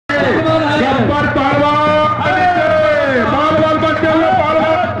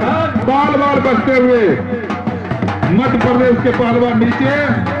बजते हुए मध्य प्रदेश के पहलवान नीचे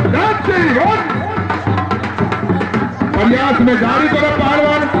प्रयास में जारी करो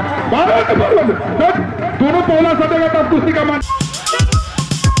पहलवान। दोनों पहला सटेगा तब कुश्ती का मान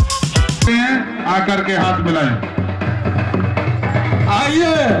आकर के हाथ मिलाएं।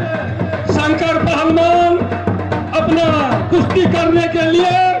 आइए शंकर पहलवान अपना कुश्ती करने के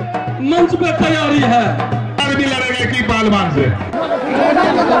लिए मंच पे तैयारी है। भी लड़ेगा कि पहलवान से।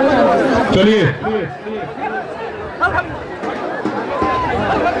 चलिए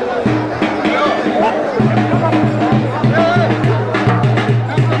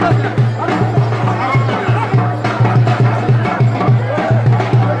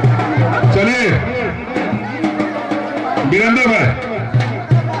वीरेंद्र भाई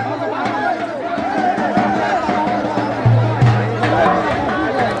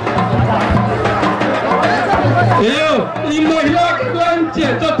महिला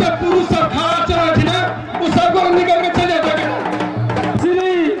जब पुरुष सब खड़ा चला थी ना वो सबको निकल के चले जाएंगे। श्री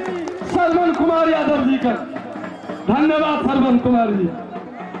सरवन कुमार यादव जी का धन्यवाद। सरवन कुमार जी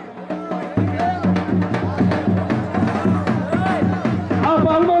आप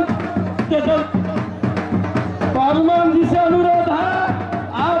पहलवान जी से अनुरोध है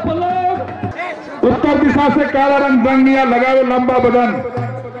आप लोग उत्तर दिशा से काला रंग दंगिया लगा हुआ लंबा बदन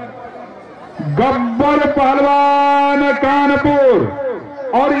गब्बर पहलवान कानपुर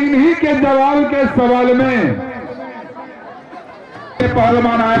और इन्हीं के जवाब के सवाल में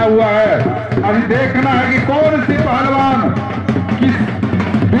पहलवान आया हुआ है। अभी देखना है कि कौन सी पहलवान किस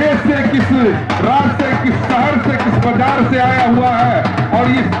देश से, किस राज्य से, किस शहर से, किस बाजार से आया हुआ है और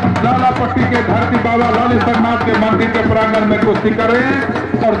इस लालापट्टी के धरती बाबा लालेश्वरनाथ के मंदिर के प्रांगण में कुश्ती कर रहे हैं।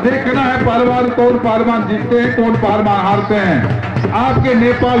 और देखना है पहलवान कौन पहलवान जीतते हैं, कौन पहलवान हारते हैं। आपके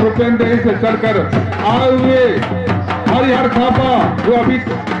नेपाल रुपेंद्र से चलकर आए हुए हरिहर थापा जो अभी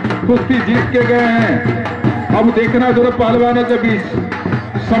कुश्ती जीत के गए हैं। अब देखना दोनों पहलवानों के बीच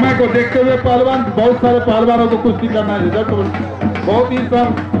समय को देखते हुए पहलवान बहुत सारे पहलवानों को कुश्ती करना है। बहुत ही सब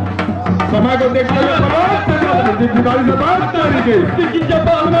समय को देखते हुए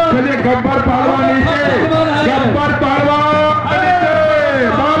चलिए गब्बर पहलवान नीचे, गब्बर पहलवान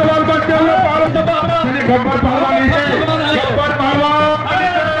बचते हुए चलिए गब्बर पहलवान नीचे, गब्बर पहलवान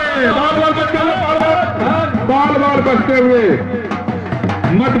बचते हुए बाल बचते हुए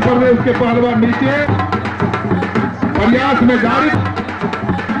मध्य प्रदेश के पहलवान नीचे प्रयास में जारी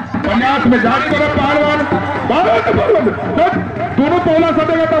करो पहलवान। दोनों पहला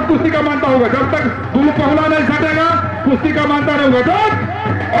सटेगा तब कुश्ती का मानता होगा। जब तक दोनों पहला नहीं सटेगा कुश्ती का मानता नहीं होगा।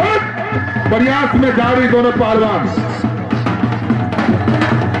 प्रयास में जारी दोनों पहलवान।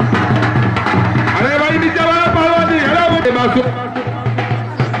 अरे भाई नीचे वाला पहलवान जी हेलो।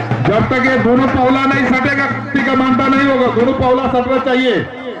 जब तक ये दोनों पहला नहीं सटेगा कुश्ती का मानता नहीं होगा। दोनों पहला सटना चाहिए।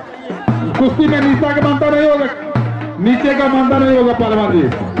 कुश्ती में नीचा का मानता नहीं होगा, नीचे का मानता नहीं होगा पहलवान जी।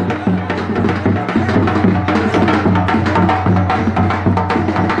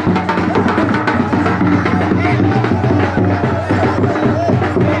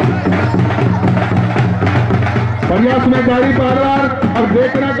 प्रयास में जारी पहलवान। अब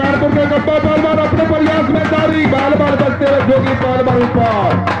देखना कानपुर के गब्बर पहलवान अपने प्रयास में जारी बाल बचते हुए जोगी पहलवान ऊपर,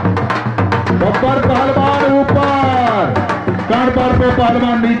 गब्बर पहलवान ऊपर, कानपुर पे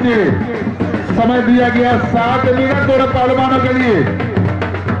पहलवान नीचे। समय दिया गया 7 मिनट दोनों पहलवानों के लिए।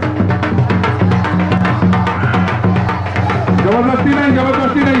 जबरदस्ती नहीं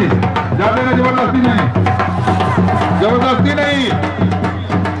जाते ना, जबरदस्ती नहीं।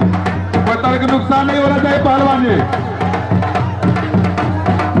 कोई तरह का नुकसान नहीं होना चाहिए पहलवान जी।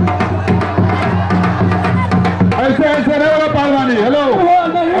 ऐसे नहीं होगा पहलवान जी। हेलो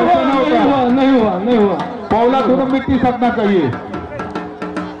नहीं हुआ पौला दोनों मिट्टी सटना चाहिए।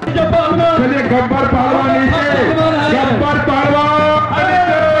 चलिए गब्बर पहलवान नीचे, गब्बर पहलवान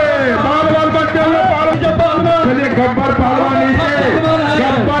बाल बचते हुए चलिए गब्बर पहलवान नीचे,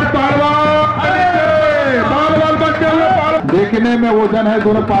 गब्बर पहलवान बाल बचते हुए। देखने में वजन है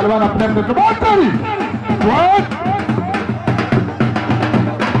दोनों पहलवान अपने अपने बहुत सारी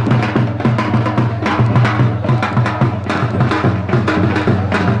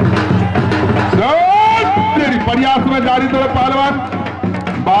प्रयास में जारी दोनों पहलवान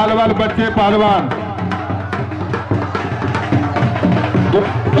बाल बच्चे पहलवान।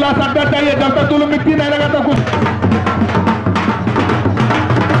 सटना चाहिए जब तक तुम मिट्टी नहीं लगा तो कुछ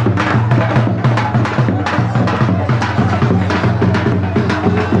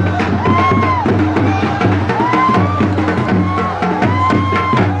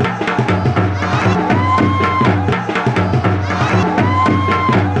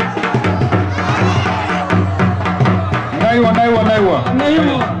नहीं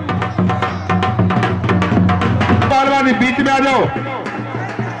हुआ। में आ जाओ।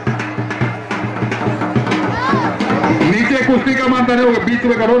 नीचे कुश्ती का मानता नहीं होगा, बीच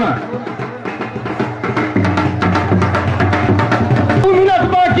में करो ना। 2 मिनट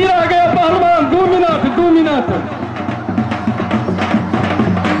बाकी रह गया पहलवान, 2 मिनट, 2 मिनट।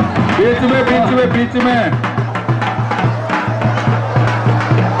 बीच में, बीच में, बीच में।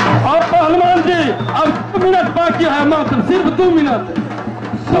 और पहलवान जी अब 2 मिनट बाकी है, मात्र सिर्फ 2 मिनट।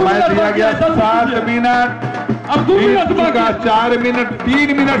 समय दिया गया 7 मिनट। अब 2 मिनट बाकी, 4 मिनट,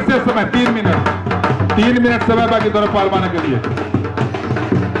 3 मिनट से समय, 3 मिनट समय बाकी दोनों पहलवानों के लिए।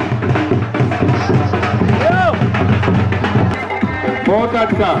 बहुत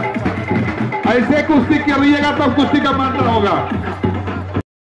अच्छा, ऐसे कुश्ती करिएगा तब कुश्ती का मंत्र होगा।